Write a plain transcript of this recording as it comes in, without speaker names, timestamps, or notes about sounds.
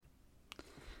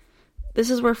this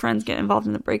is where friends get involved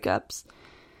in the breakups.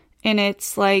 And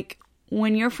it's like,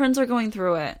 when your friends are going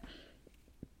through it,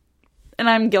 and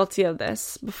I'm guilty of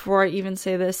this, before I even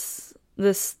say these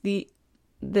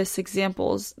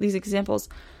examples,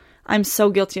 I'm so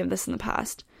guilty of this in the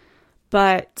past.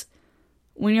 But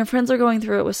when your friends are going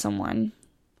through it with someone,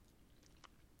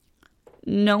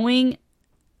 knowing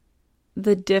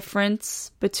the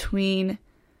difference between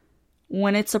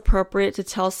when it's appropriate to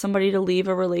tell somebody to leave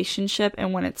a relationship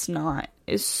and when it's not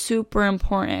is super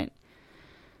important.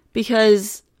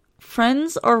 Because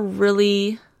friends are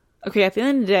really, okay, at the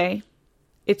end of the day,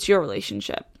 it's your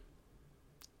relationship.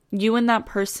 You and that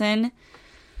person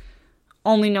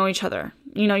only know each other.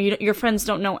 Your friends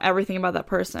don't know everything about that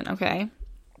person, okay?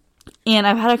 And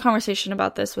I've had a conversation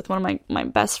about this with one of my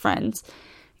best friends,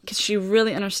 because she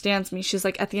really understands me. She's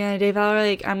like, at the end of the day, Valerie,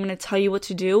 like, I'm going to tell you what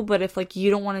to do, but if, like,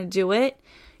 you don't want to do it,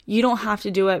 you don't have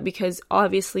to do it, because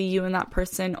obviously you and that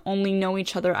person only know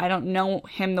each other. I don't know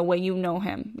him the way you know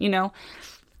him,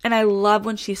 And I love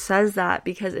when she says that,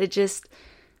 because it just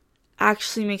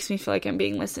actually makes me feel like I'm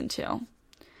being listened to.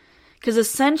 Because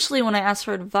essentially when I ask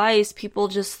for advice, people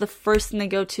just, the first thing they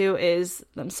go to is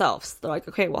themselves. They're like,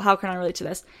 okay, well, how can I relate to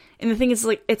this? And the thing is,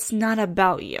 like, it's not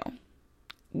about you.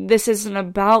 This isn't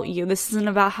about you. This isn't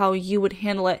about how you would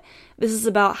handle it. This is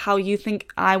about how you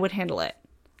think I would handle it.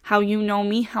 How you know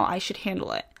me, how I should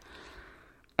handle it.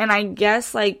 And I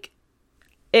guess, like,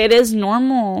 it is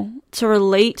normal to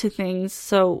relate to things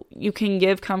so you can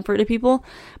give comfort to people.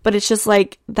 But it's just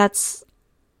like, that's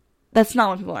not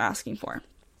what people are asking for.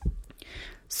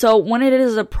 So when it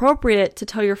is appropriate to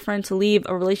tell your friend to leave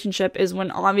a relationship is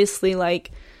when obviously,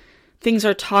 like, things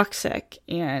are toxic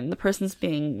and the person's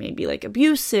being maybe, like,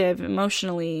 abusive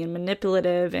emotionally and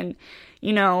manipulative and,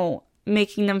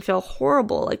 making them feel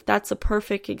horrible. Like, that's a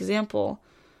perfect example.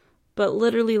 But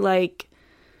literally, like,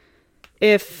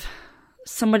 if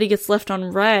somebody gets left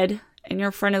on red and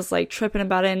your friend is, like, tripping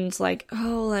about it and it's like,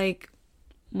 oh, like,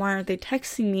 why aren't they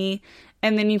texting me?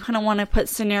 And then you kind of want to put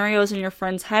scenarios in your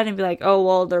friend's head and be like, oh,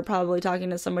 well, they're probably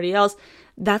talking to somebody else.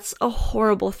 That's a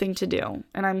horrible thing to do.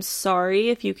 And I'm sorry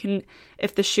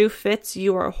if the shoe fits,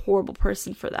 you are a horrible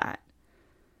person for that.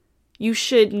 You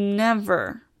should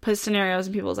never put scenarios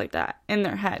in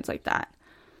their heads like that.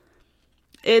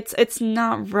 It's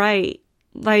not right.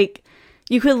 Like,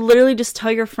 you could literally just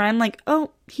tell your friend, like,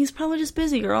 oh, he's probably just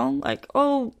busy, girl. Like,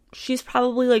 oh, she's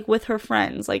probably, like, with her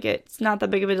friends. Like, it's not that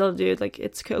big of a deal, dude. Like,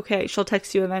 it's okay. She'll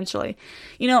text you eventually.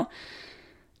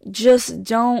 Just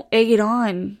don't egg it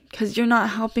on, because you're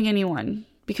not helping anyone.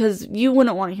 Because you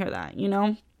wouldn't want to hear that,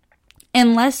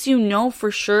 Unless you know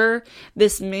for sure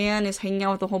this man is hanging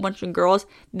out with a whole bunch of girls,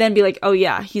 then be like, oh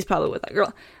yeah, he's probably with that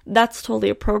girl. That's totally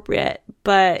appropriate.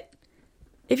 But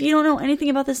if you don't know anything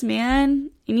about this man,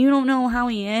 and you don't know how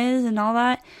he is and all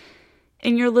that,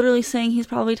 and you're literally saying he's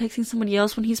probably texting somebody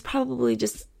else when he's probably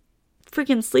just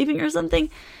freaking sleeping or something,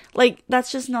 like,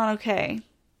 that's just not okay.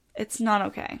 It's not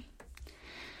okay.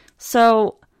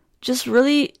 So, just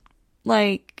really,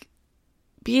 like,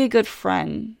 be a good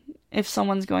friend if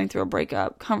someone's going through a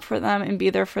breakup. Comfort them and be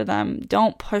there for them.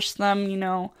 Don't push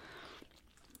them,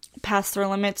 past their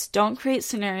limits. Don't create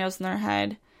scenarios in their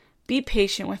head. Be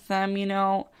patient with them,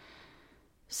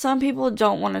 Some people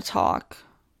don't want to talk.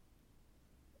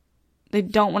 They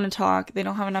don't want to talk. They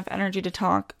don't have enough energy to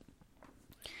talk.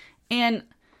 And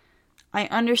I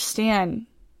understand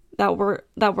that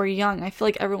we're young. I feel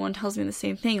like everyone tells me the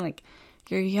same thing. Like,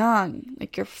 you're young.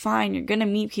 Like, you're fine. You're going to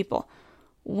meet people.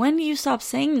 When do you stop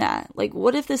saying that? Like,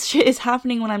 what if this shit is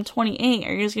happening when I'm 28?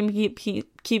 Are you just going to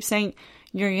keep saying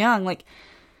you're young? Like,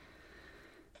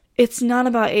 it's not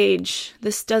about age.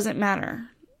 This doesn't matter.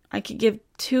 I could give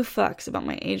 2 fucks about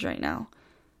my age right now.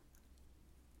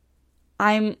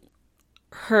 I'm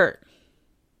hurt.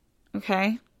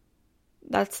 Okay?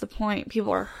 That's the point.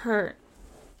 People are hurt.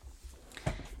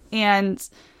 And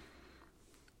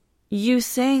you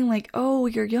saying, like, oh,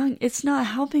 you're young, it's not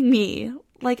helping me.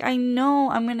 Like, I know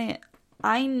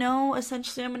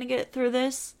essentially I'm gonna get through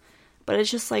this, but it's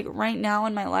just, like, right now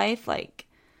in my life, like,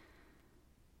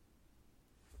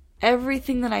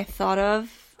 everything that I thought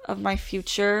of my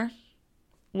future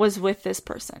was with this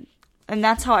person. And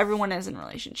that's how everyone is in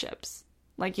relationships.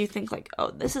 Like, you think, like,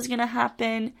 oh, this is gonna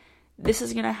happen,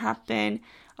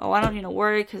 oh, I don't need to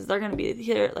worry because they're gonna be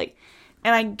here, like,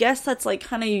 and I guess that's, like,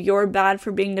 kind of your bad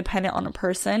for being dependent on a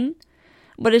person.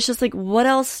 But it's just, like, what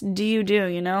else do you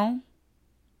do,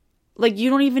 Like, you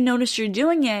don't even notice you're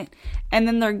doing it. And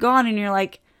then they're gone and you're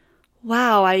like,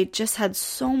 wow, I just had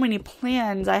so many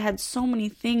plans. I had so many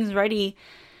things ready.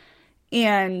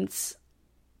 And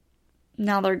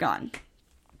now they're gone.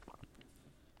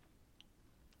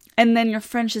 And then your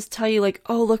friends just tell you, like,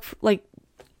 oh, look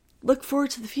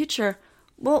forward to the future.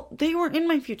 Well, they weren't in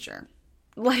my future.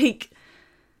 Like,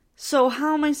 so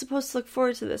how am I supposed to look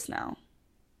forward to this now?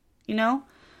 You know?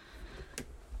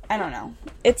 I don't know.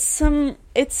 It's some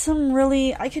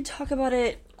really, I could talk about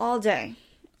it all day.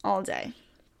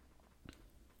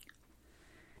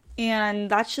 And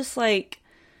that's just like,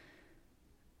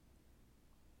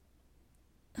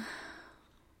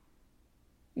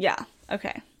 yeah,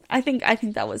 okay. I think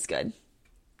that was good.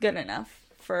 Good enough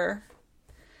for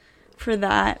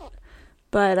that.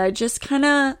 But I just kind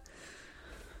of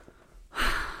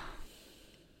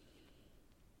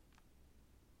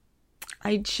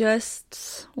I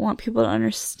just want people to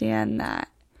understand that,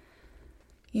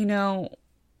 you know,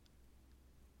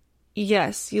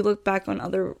 yes, you look back on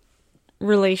other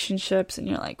relationships and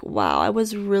you're like, wow, I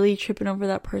was really tripping over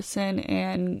that person,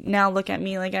 and now look at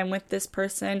me, like I'm with this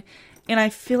person. And I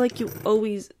feel like you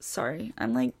always, sorry,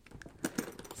 I'm like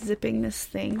zipping this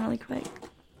thing really quick.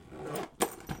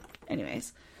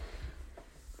 Anyways.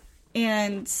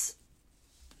 And,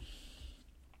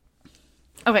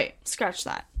 okay, scratch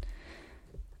that.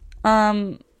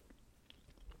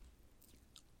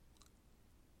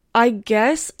 I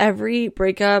guess every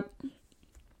breakup,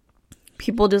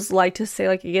 people just like to say,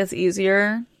 like, it gets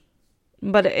easier,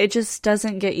 but it just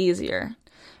doesn't get easier,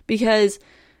 because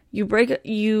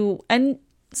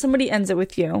somebody ends it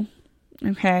with you,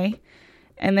 okay,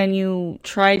 and then you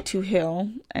try to heal,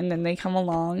 and then they come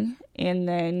along, and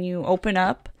then you open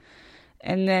up,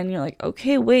 and then you're like,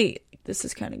 okay, wait, this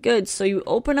is kind of good, so you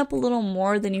open up a little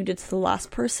more than you did to the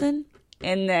last person,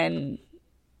 and then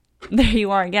there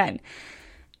you are again.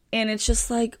 And it's just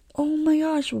like, oh my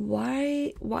gosh,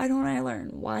 why don't I learn?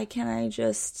 Why can't I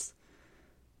just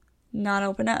not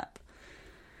open up?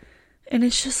 And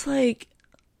it's just like,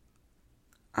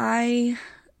 I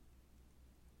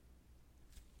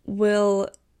will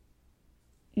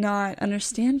not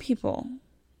understand people.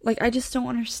 Like, I just don't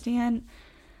understand.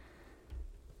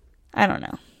 I don't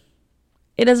know.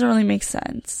 It doesn't really make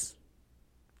sense.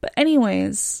 But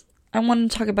anyways, I want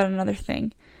to talk about another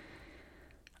thing.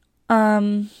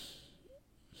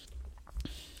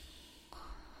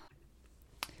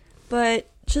 But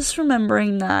just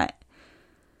remembering that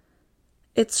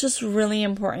it's just really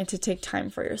important to take time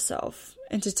for yourself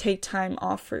and to take time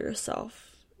off for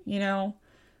yourself. You know,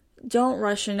 don't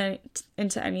rush into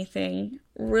anything.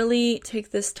 Really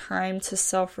take this time to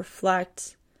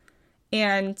self-reflect.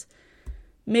 And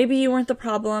maybe you weren't the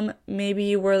problem. Maybe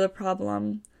you were the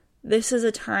problem. This is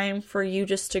a time for you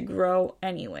just to grow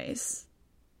anyways.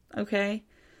 Okay?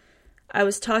 I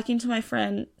was talking to my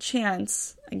friend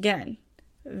Chance, again,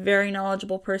 very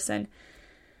knowledgeable person.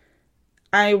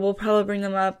 I will probably bring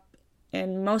them up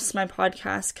in most of my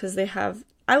podcasts because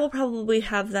I will probably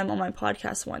have them on my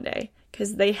podcast one day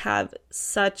because they have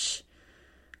such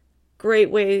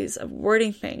great ways of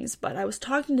wording things. But I was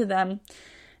talking to them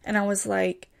and I was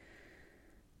like,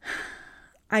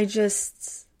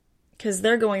 because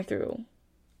they're going through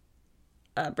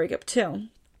a breakup too.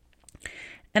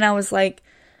 And I was like,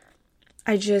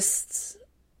 I just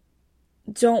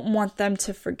don't want them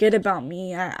to forget about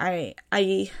me. And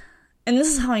this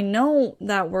is how I know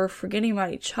that we're forgetting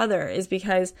about each other, is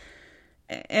because,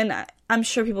 and I'm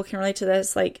sure people can relate to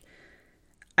this, like,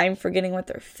 I'm forgetting what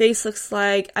their face looks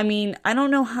like. I mean, I don't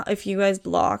know if you guys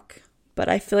block, but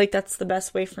I feel like that's the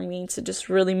best way for me to just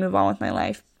really move on with my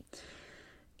life.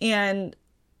 And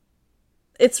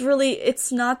it's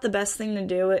not the best thing to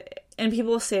do. And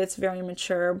people say it's very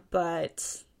mature,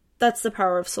 but that's the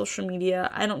power of social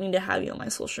media. I don't need to have you on my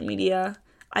social media.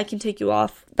 I can take you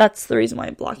off. That's the reason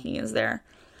why blocking is there.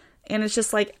 And it's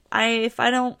just like, if I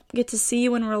don't get to see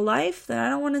you in real life, then I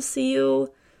don't want to see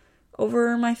you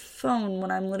over my phone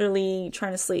when I'm literally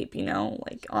trying to sleep, you know,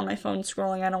 like on my phone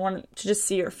scrolling. I don't want to just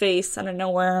see your face. I don't know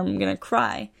where I'm going to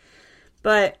cry.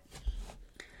 But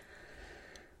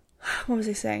what was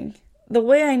I saying? The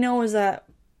way I know is that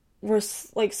we're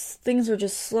like, things are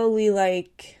just slowly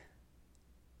like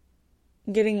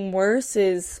getting worse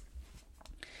is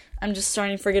I'm just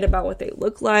starting to forget about what they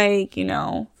look like, you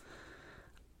know.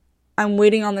 I'm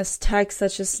waiting on this text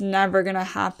that's just never gonna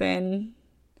happen.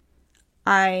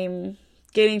 I'm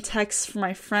getting texts from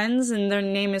my friends and their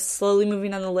name is slowly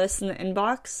moving on the list in the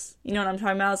inbox. You know what I'm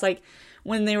talking about? It's like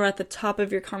when they were at the top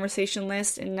of your conversation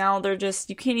list and now they're just,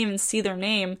 you can't even see their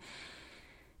name.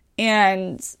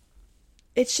 And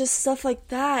it's just stuff like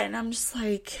that. And I'm just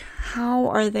like, how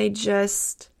are they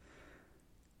just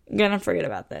gonna forget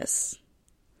about this?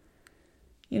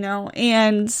 You know?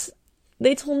 And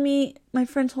they told me, my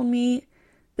friend told me,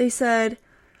 they said,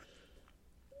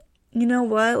 you know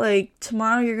what? Like,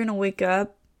 tomorrow you're gonna wake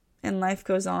up and life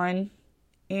goes on,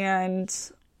 and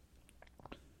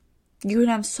you would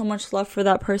have so much love for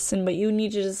that person, but you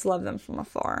need to just love them from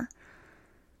afar.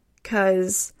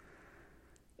 Because,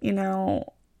 you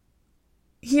know,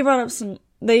 they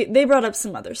brought up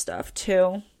some other stuff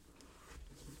too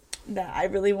that I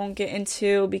really won't get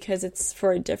into because it's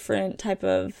for a different type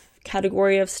of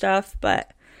category of stuff,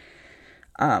 but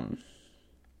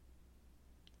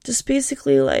just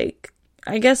basically, like,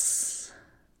 I guess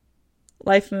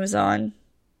life moves on,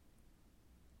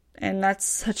 and that's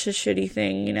such a shitty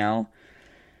thing, you know,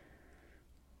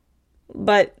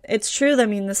 but it's true. I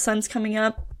mean, the sun's coming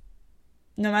up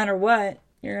no matter what.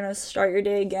 You're gonna start your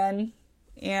day again,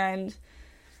 and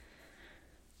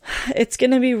it's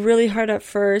gonna be really hard at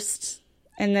first,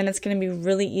 and then it's gonna be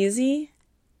really easy,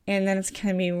 and then it's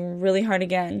gonna be really hard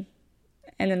again,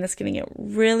 and then it's gonna get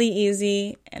really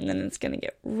easy, and then it's gonna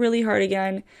get really hard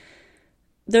again.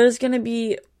 There's gonna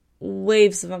be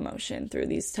waves of emotion through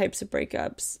these types of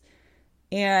breakups,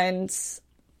 and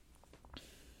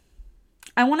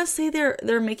I want to say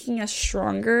they're making us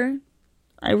stronger.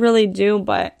 I really do,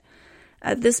 but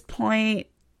at this point,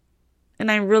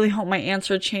 and I really hope my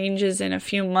answer changes in a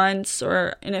few months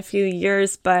or in a few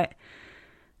years, but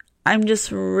I'm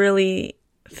just really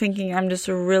thinking I'm just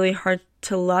really hard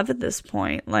to love at this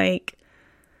point. Like,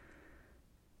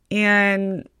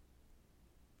 and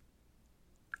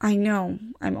I know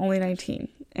I'm only 19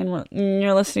 and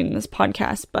you're listening to this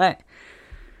podcast, but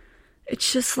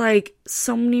it's just like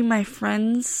so many of my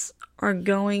friends are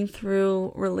going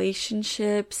through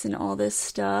relationships and all this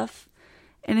stuff.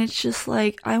 And it's just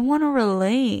like, I want to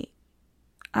relate.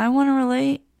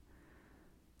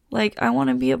 Like, I want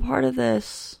to be a part of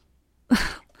this.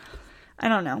 I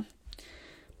don't know.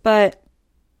 But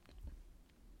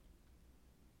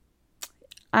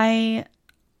I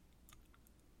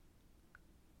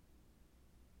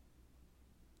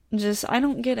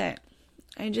don't get it.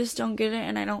 I just don't get it,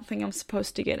 and I don't think I'm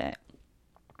supposed to get it.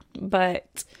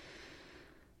 But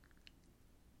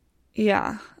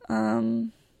yeah,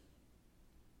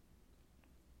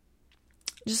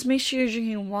 just make sure you're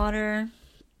drinking water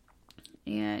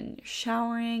and you're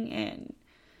showering and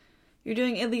you're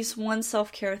doing at least one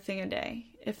self-care thing a day.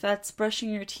 If that's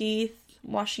brushing your teeth,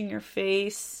 washing your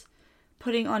face,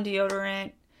 putting on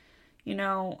deodorant, you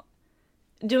know,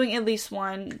 doing at least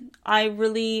one. I'm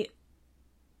not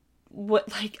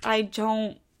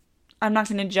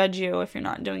going to judge you if you're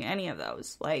not doing any of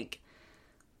those. Like,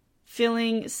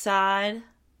 feeling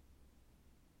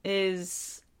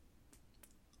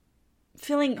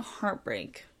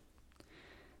heartbreak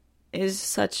is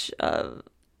such a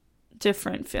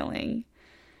different feeling,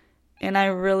 and I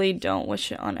really don't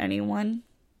wish it on anyone,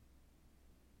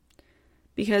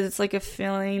 because it's like a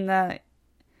feeling that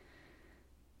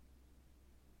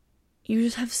you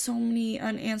just have so many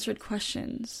unanswered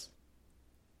questions.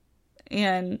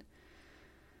 And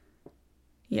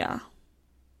yeah,